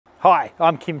Hi,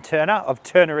 I'm Kim Turner of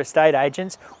Turner Estate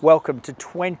Agents. Welcome to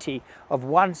 20 of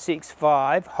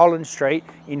 165 Holland Street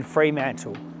in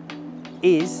Fremantle.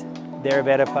 Is there a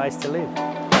better place to live?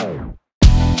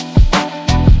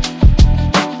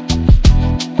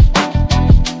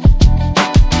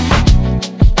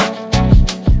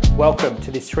 Welcome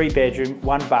to this 3-bedroom,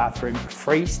 1-bathroom,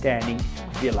 freestanding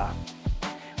villa.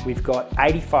 We've got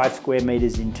 85 square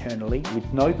metres internally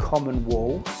with no common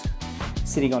walls,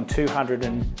 sitting on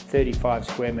 235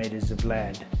 square metres of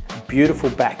land. Beautiful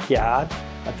backyard,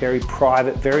 a very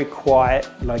private, very quiet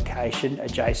location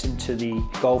adjacent to the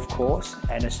golf course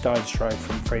and a stone's throw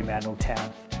from Fremantle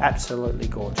town. Absolutely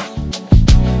gorgeous.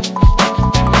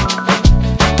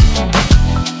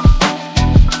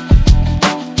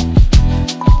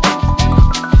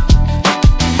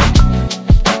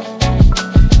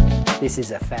 This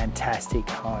is a fantastic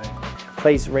home.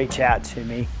 Please reach out to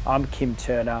me. I'm Kim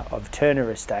Turner of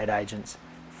Turner Estate Agents.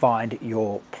 Find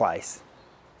your place.